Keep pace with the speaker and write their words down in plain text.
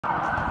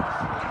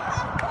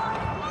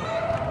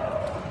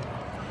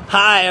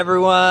Hi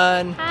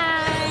everyone!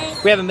 Hi!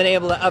 We haven't been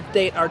able to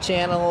update our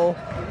channel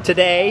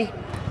today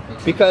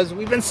because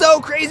we've been so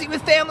crazy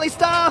with family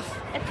stuff!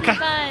 It's been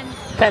fun.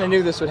 Kinda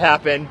knew this would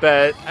happen,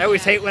 but I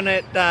always hate when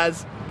it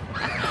does.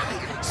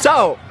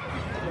 So,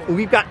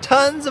 we've got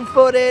tons of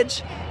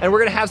footage and we're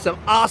gonna have some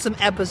awesome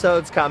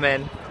episodes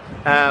coming.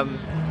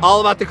 All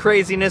about the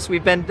craziness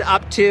we've been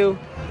up to.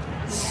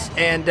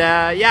 And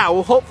yeah,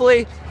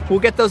 hopefully we'll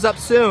get those up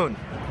soon.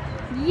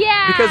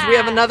 Yeah! Because we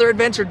have another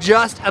adventure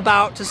just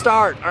about to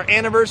start. Our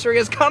anniversary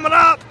is coming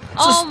up, so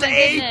Oh my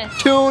stay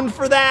goodness. tuned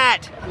for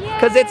that.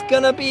 Because it's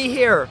gonna be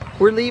here.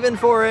 We're leaving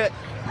for it,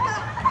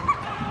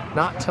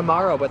 not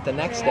tomorrow, but the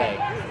next day.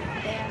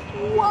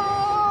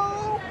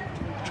 Whoa!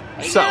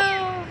 So,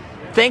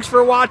 thanks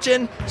for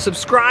watching.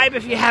 Subscribe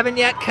if you haven't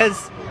yet,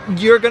 because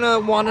you're gonna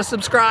want to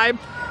subscribe.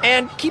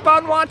 And keep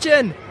on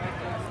watching.